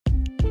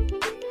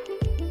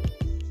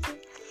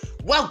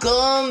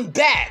Welcome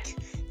back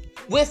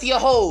with your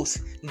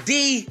host,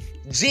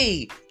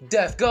 DG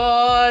Death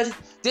God.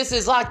 This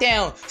is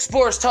Lockdown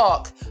Sports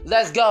Talk.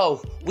 Let's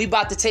go. We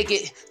about to take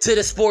it to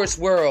the sports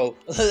world.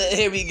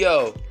 Here we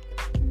go.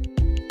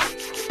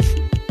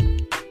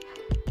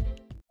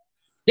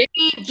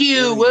 Thank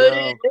you.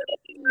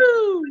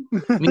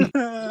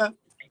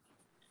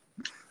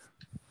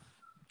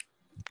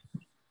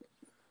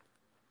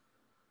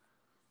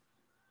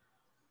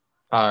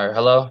 All right,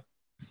 hello?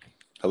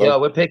 Yo,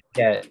 what pick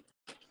at?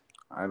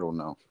 I don't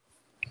know.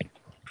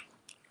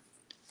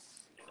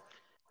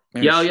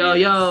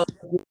 Yo.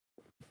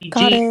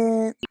 Got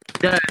it.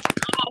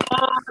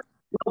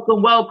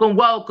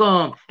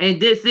 Welcome.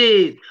 And this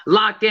is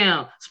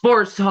Lockdown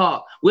Sports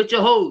Talk with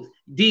your host,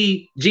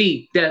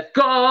 DG Death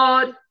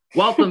God.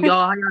 Welcome,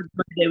 y'all. How y'all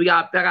doing today?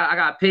 I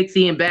got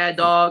Pixie and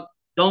Baddog.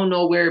 Don't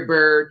know where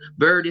Bird.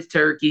 Bird is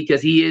turkey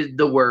because he is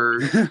the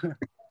word.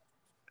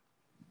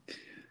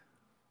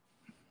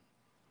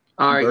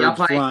 All right, Birds y'all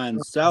playing flying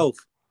south.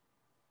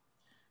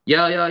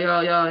 Yo. You want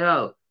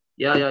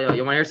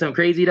to hear something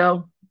crazy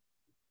though?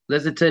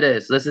 Listen to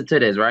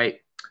this, right?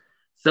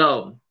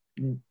 So,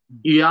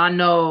 y'all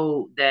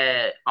know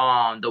that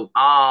the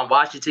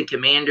Washington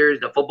Commanders,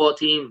 the football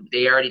team,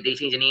 they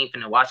changed the name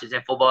from the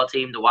Washington football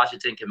team to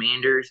Washington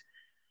Commanders.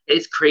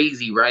 It's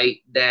crazy, right?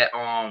 That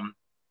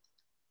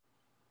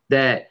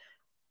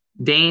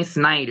Dan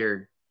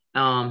Snyder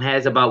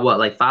has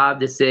about 5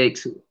 to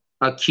 6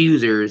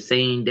 accusers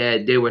saying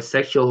that there was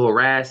sexual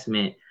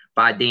harassment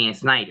by Dan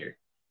Snyder.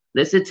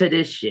 Listen to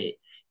this shit.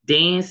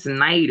 Dan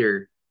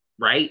Snyder,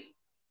 right,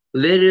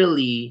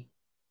 literally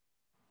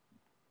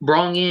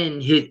brought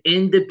in his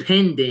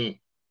independent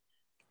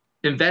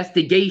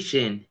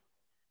investigation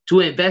to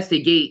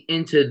investigate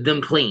into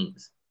them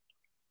claims.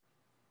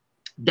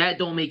 That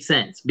don't make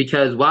sense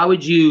because why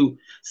would you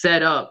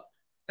set up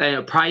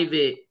a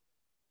private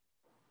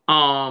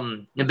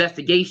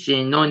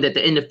investigation knowing that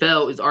the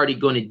NFL is already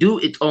going to do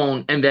its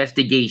own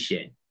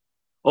investigation?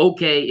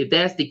 Okay, if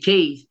that's the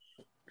case,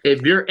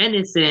 if you're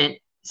innocent,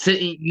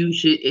 shouldn't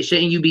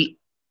you be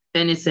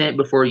innocent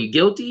before you're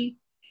guilty?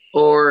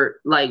 Or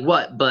like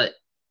what? But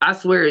I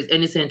swear it's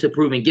innocent to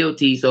proven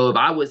guilty. So if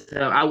I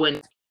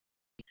wouldn't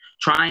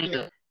trying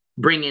to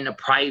bring in a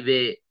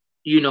private,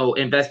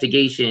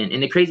 investigation.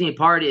 And the crazy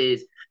part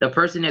is the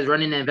person that's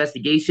running the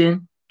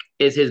investigation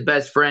is his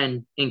best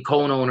friend and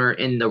co-owner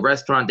in the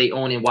restaurant they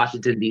own in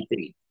Washington,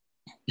 D.C.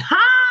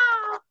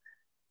 Oh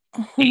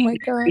my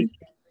God.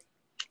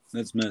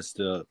 That's messed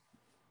up.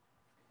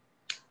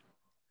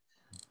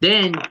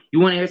 Then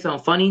you want to hear some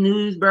funny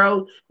news,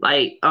 bro?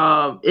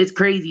 It's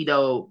crazy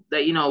though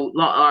that we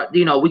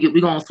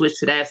gonna switch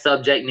to that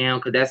subject now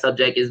because that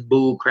subject is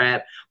bull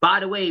crap. By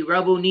the way,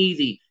 Rebel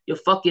Neezy, your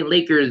fucking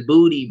Lakers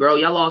booty, bro.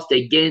 Y'all lost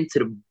again to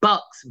the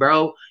Bucks,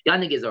 bro. Y'all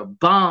niggas are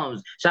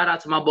bums. Shout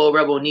out to my boy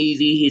Rebel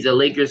Neezy. He's a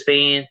Lakers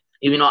fan.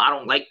 Even though I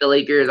don't like the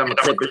Lakers, I'm a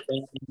Clippers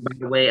fan. By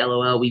the way,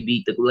 LOL, we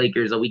beat the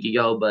Lakers a week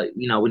ago, but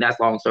that's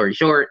long story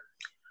short.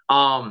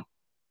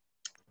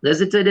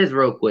 Listen to this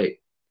real quick.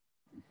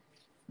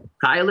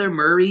 Kyler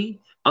Murray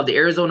of the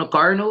Arizona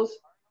Cardinals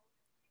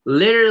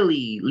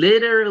literally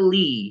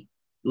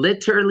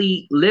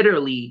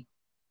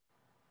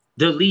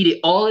deleted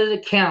all his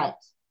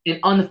accounts and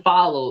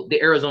unfollowed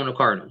the Arizona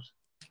Cardinals.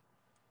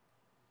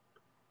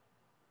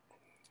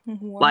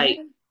 What?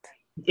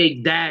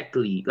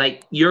 Exactly.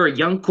 You're a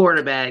young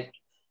quarterback.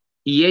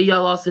 Yeah,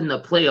 y'all lost in the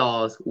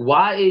playoffs.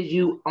 Why is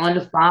you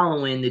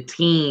unfollowing the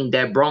team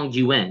that brought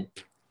you in?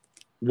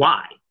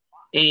 Why?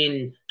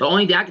 And the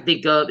only thing I can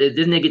think of is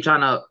this nigga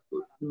trying to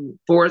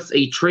force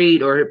a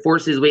trade or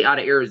force his way out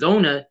of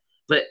Arizona.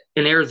 But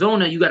in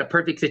Arizona, you got a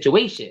perfect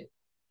situation.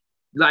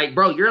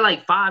 Bro, you're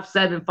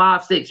 5'7",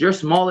 5'6". You're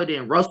smaller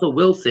than Russell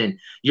Wilson.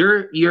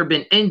 You're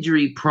been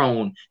injury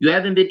prone. You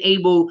haven't been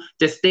able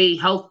to stay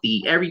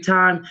healthy. Every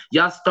time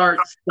y'all start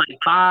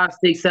 5,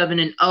 6, 7,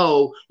 and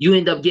 0, you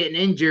end up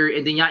getting injured,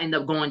 and then y'all end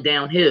up going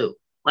downhill.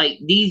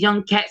 These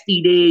young cats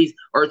these days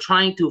are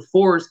trying to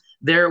force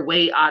their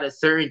way out of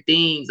certain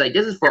things.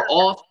 This is for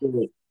all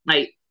sports.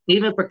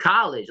 Even for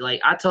college.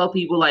 I tell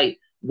people,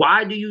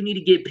 why do you need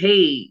to get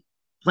paid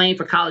playing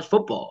for college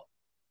football?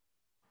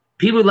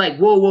 People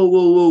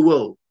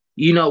whoa.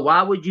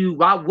 Why wouldn't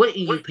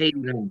you pay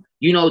them?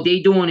 They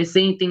doing the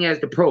same thing as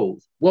the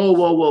pros.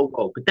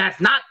 Whoa. But that's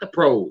not the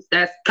pros.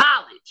 That's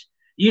college.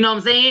 You know what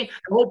I'm saying?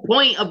 The whole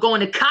point of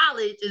going to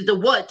college is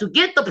to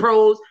get the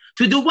pros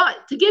to do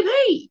what? To get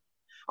paid.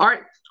 All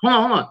right,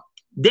 hold on.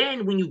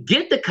 Then when you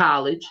get to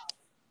college,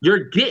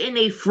 you're getting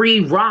a free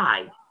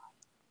ride.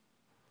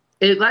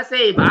 Let's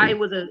say if I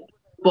was a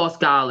football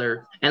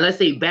scholar, and let's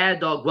say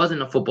Baddog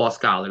wasn't a football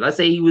scholar. Let's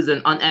say he was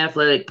an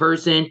unathletic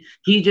person.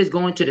 He's just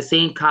going to the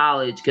same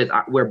college because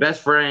we're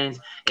best friends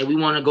and we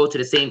want to go to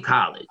the same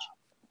college.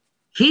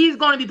 He's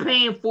going to be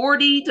paying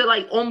 40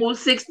 to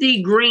almost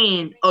 60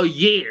 grand a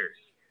year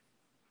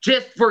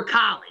just for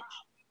college.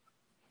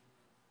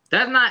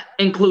 That's not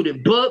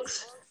including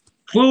books,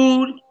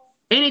 food,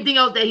 anything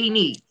else that he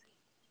needs.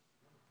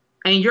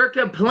 And you're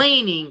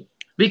complaining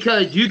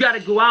because you got to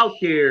go out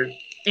there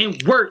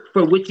and work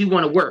for what you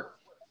want to work.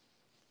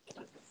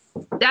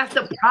 That's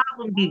the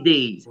problem these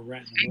days.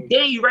 And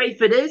then you ready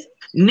for this?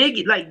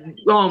 Nigga, like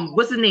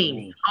what's his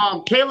name?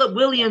 Caleb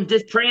Williams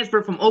just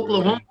transferred from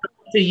Oklahoma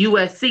to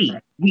USC.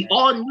 We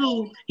all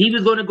knew he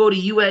was gonna go to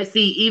USC,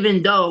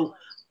 even though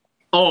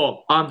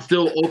I'm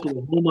still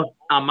Oklahoma.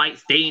 I might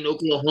stay in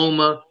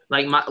Oklahoma.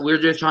 Like we're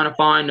just trying to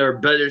find a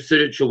better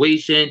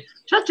situation.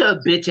 Shut your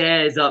bitch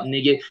ass up,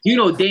 nigga. You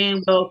know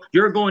damn well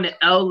you're going to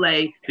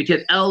LA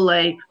because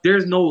LA,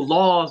 there's no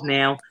laws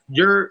now.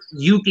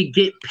 You could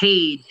get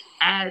paid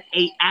as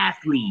a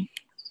athlete.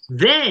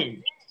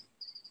 Then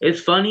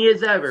it's funny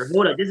as ever.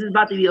 Hold up, this is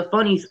about to be a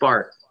funny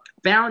spark.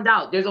 Found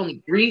out there's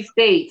only 3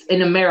 states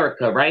in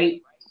America,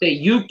 right? That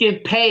you can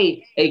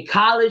pay a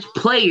college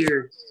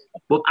player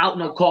without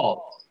no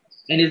call.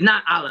 And it's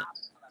not Alabama,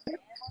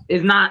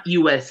 it's not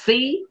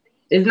USC,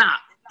 it's not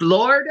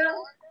Florida,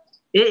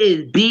 it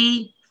is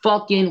B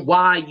fucking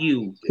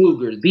YU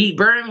Cougars. Beat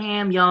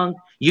Birmingham Young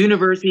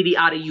University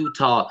out of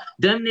Utah.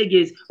 Them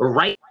niggas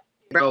right,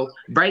 bro,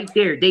 right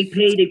there. They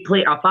paid a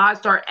player, a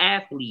 5-star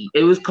athlete.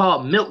 It was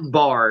called Milk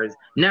Bars.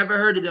 Never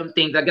heard of them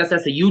things. I guess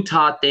that's a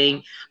Utah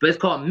thing, but it's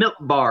called Milk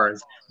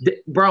Bars.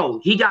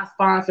 Bro, he got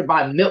sponsored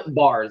by Milk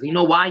Bars. You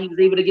know why he was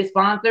able to get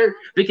sponsored?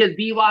 Because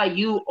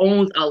BYU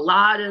owns a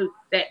lot of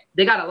that.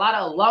 They got a lot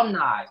of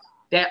alumni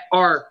that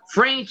are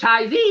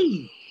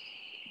franchisees.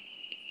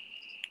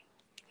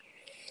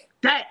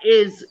 That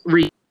is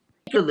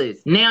ridiculous.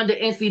 Now the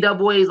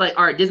NCAA is like,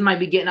 all right, this might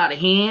be getting out of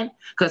hand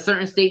because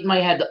certain states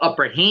might have the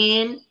upper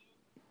hand,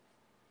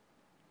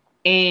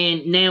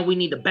 and now we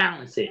need to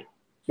balance it.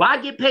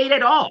 Why get paid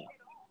at all?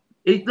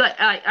 It's like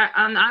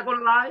I'm not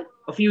gonna lie.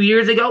 A few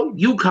years ago,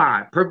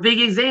 UConn, per big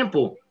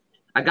example.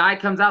 A guy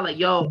comes out like,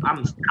 "Yo,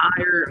 I'm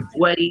tired, I'm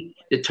sweaty.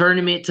 The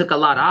tournament took a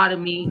lot out of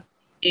me,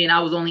 and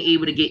I was only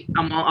able to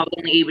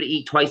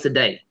eat twice a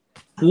day."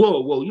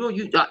 Whoa,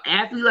 you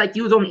athlete like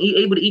you was only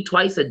able to eat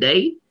twice a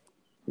day?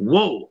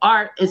 Whoa! All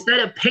right, instead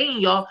of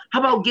paying y'all, how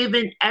about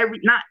giving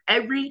not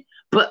every,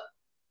 but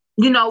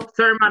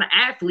certain amount of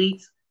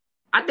athletes?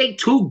 I think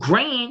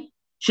 $2,000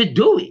 should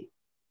do it.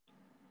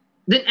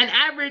 Then an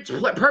average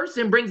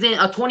person brings in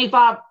a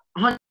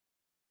 2,500.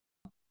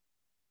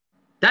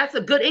 That's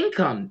a good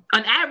income,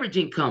 an average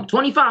income.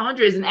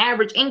 2,500 is an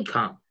average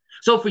income.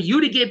 So for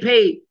you to get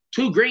paid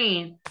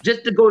 $2,000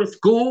 just to go to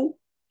school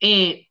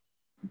and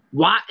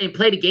watch and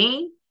play the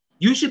game,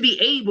 you should be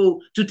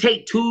able to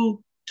take $2,000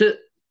 to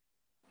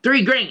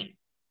 $3,000.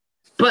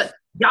 But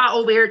y'all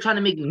over here trying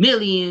to make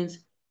millions,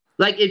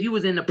 like if you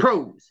was in the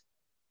pros.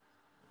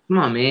 Come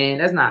on, man,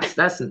 that's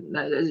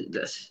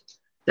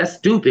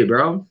stupid,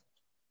 bro.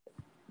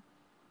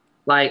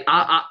 Like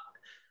Bad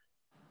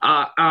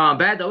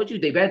Dog, what you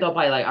think? Bad Dog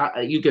probably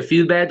like you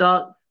confused Bad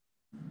Dog.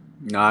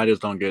 No, I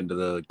just don't get into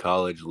the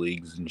college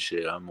leagues and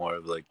shit. I'm more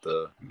of like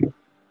the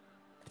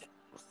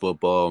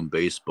football and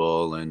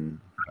baseball, and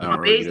I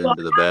don't really get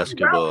into the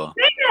basketball.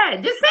 Bro, say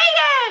that. Just say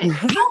that.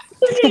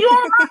 You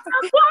on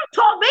my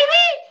talk,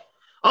 baby.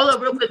 Hold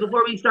up real quick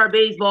before we start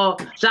baseball.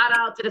 Shout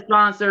out to the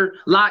sponsor,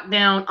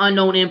 Lockdown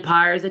Unknown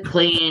Empires, a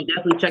clan.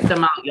 Definitely check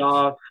them out,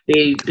 y'all.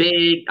 They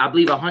big, I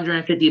believe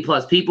 150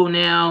 plus people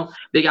now.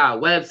 They got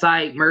a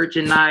website,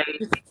 merchandise,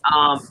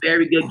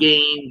 very good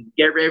game,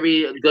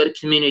 very good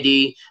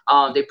community.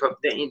 But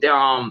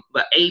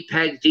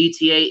Apex,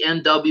 GTA,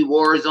 MW,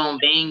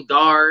 Warzone,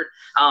 Vanguard,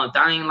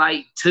 Dying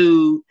Light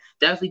 2.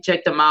 Definitely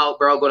check them out,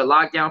 bro. Go to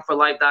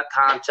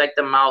lockdownforlife.com. Check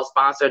them out.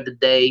 Sponsor of the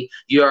day.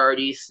 You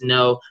already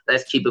know.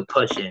 Let's keep it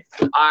pushing.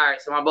 All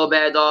right. So my boy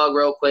Bad Dog,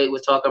 real quick,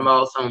 was talking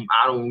about some.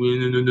 I don't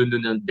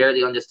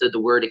barely understood the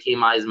word that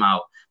came out of his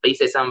mouth, but he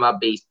said something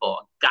about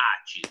baseball. Got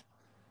you.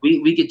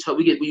 We could talk.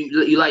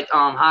 You like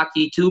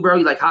hockey too, bro?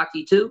 You like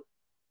hockey too?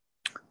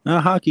 No,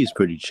 hockey's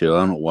pretty chill.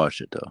 I don't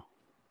watch it though.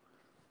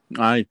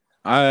 I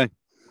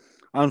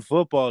on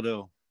football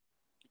though.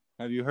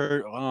 Have you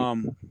heard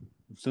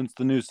since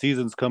the new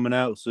season's coming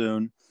out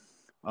soon,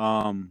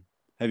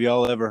 have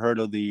y'all ever heard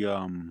of the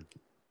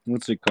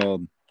what's it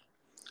called?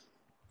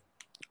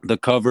 The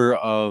cover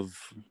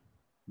of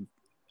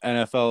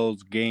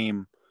NFL's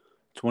game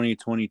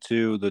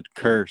 2022, the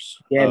curse.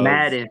 Yeah,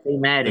 Madden. Say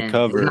Madden. The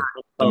cover.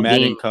 The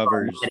Madden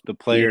covers the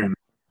player. Yeah.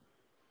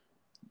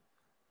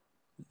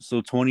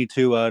 So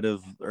 17 out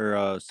of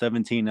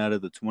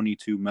the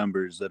 22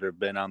 members that have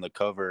been on the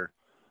cover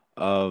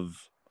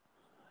of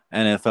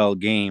NFL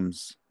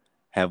games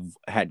have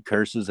had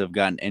curses, have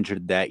gotten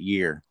injured that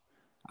year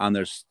on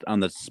the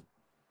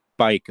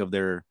spike of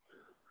their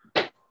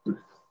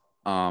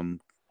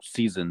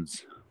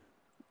seasons.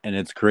 And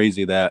it's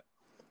crazy that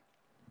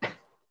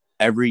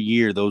every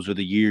year those are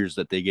the years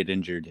that they get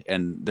injured,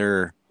 and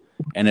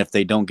if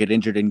they don't get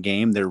injured in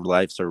game, their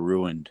lives are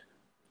ruined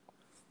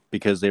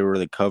because they were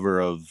the cover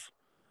of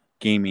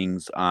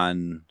gamings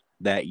on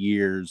that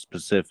year's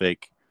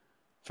specific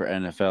for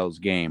NFL's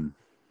game.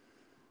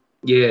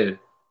 Yeah.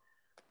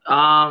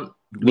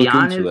 Be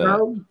honest,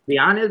 bro.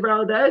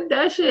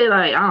 That shit,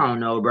 like, I don't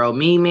know, bro.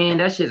 Me, man,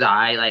 that shit's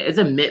alright. Like, it's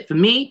a myth for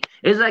me.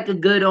 It's like a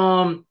good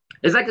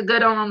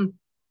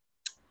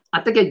I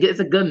think it's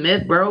a good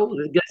myth, bro.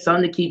 It's good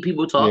something to keep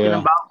people talking Yeah.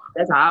 about.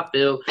 That's how I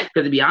feel.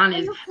 Because to be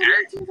honest,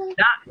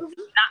 not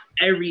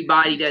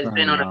everybody that's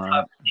been Probably on the not.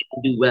 cover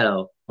didn't do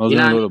well. I was You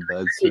know gonna what I go mean? to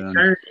bed Chris soon.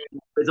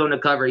 Herndon was on the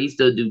cover. He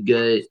still do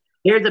good.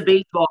 Here's a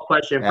baseball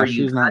question for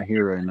you. Ashley's not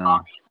here right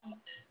now.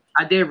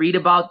 I did read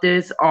about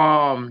this a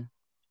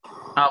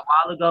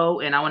while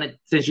ago, and I want to,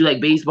 since you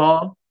like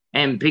baseball,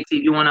 and Pixie,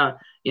 if you want to,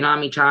 you know what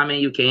I mean, chime in,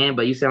 you can,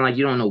 but you sound like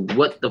you don't know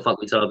what the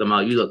fuck we talking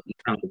about. You look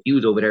kind of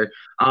confused over there.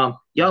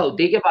 Yo,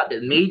 think about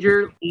the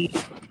Major League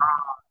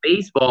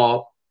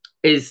Baseball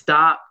is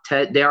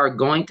they are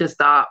going to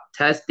stop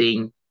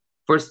testing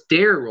for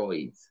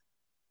steroids.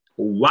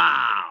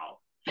 Wow.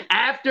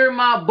 After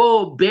my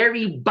boy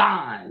Barry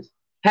Bonds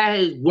had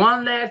his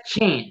one last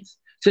chance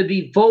to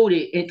be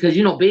voted, because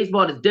you know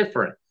baseball is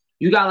different.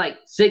 You got like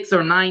 6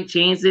 or 9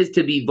 chances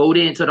to be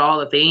voted into the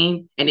Hall of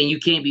Fame, and then you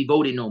can't be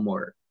voted no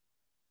more.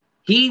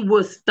 He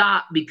was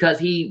stopped because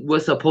he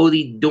was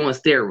supposedly doing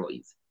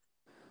steroids.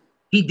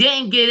 He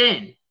didn't get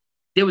in.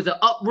 There was an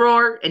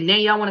uproar, and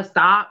then y'all want to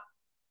stop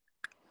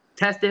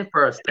testing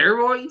for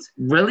steroids?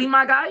 Really,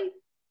 my guy?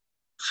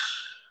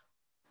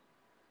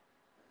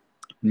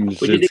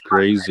 It's What you think?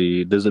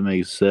 crazy. It doesn't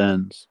make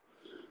sense.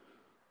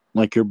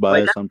 Like you're Like,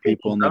 biased that's on crazy,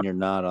 people and bro. then you're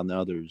not on the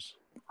others.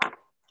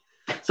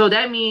 So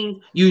that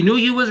means you knew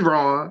you was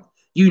wrong.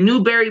 You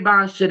knew Barry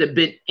Bonds should have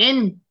been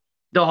in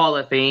the Hall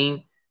of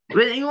Fame.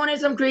 But you want to hear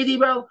something crazy,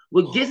 bro?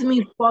 What gets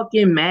me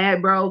fucking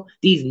mad, bro?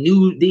 These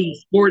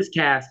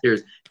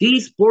sportscasters.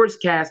 These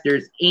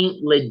sportscasters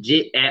ain't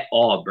legit at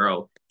all,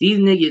 bro. These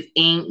niggas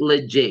ain't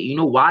legit. You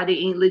know why they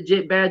ain't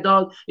legit, bad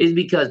dog? Is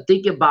because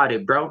think about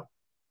it, bro.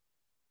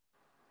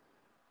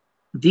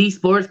 These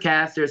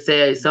sportscasters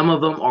say some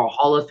of them are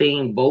Hall of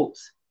Fame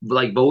votes,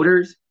 like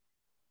voters,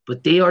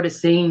 but they are the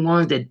same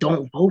ones that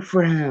don't vote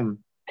for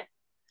him.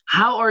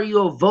 How are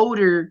you a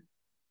voter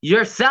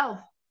yourself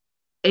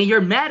and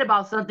you're mad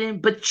about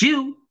something, but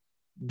you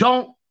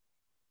don't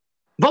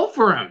vote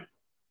for him?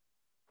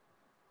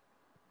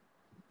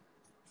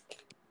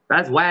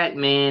 That's whack,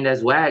 man.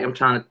 That's whack. I'm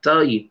trying to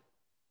tell you.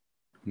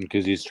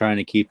 Because he's trying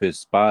to keep his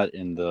spot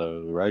in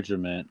the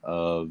regiment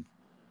of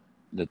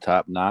the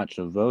top notch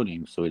of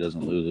voting so he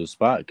doesn't lose his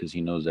spot because he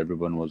knows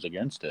everyone was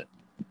against it.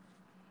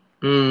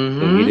 So he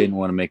Mm-hmm. didn't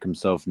want to make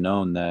himself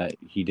known that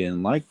he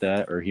didn't like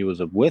that or he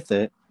was with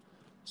it.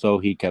 So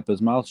he kept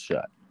his mouth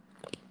shut.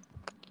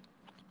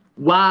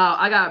 Wow,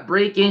 I got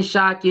breaking,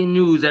 shocking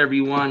news,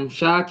 everyone.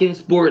 Shocking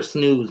sports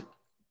news.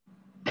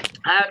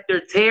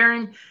 After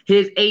tearing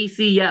his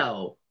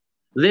ACL,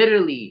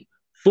 literally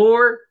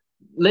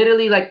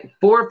like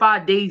 4 or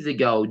 5 days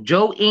ago,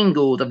 Joe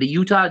Ingles of the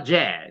Utah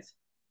Jazz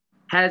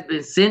has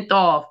been sent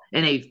off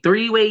in a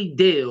 3-way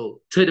deal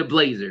to the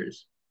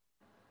Blazers.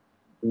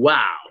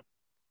 Wow.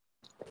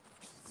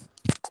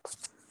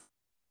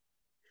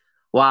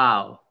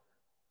 Wow.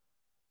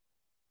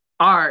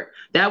 All right,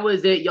 that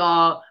was it,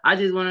 y'all. I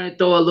just wanted to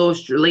throw a little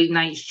late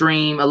night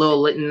stream, a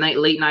little late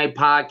night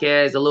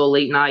podcast, a little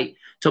late night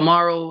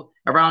tomorrow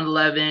around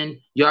 11.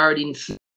 You already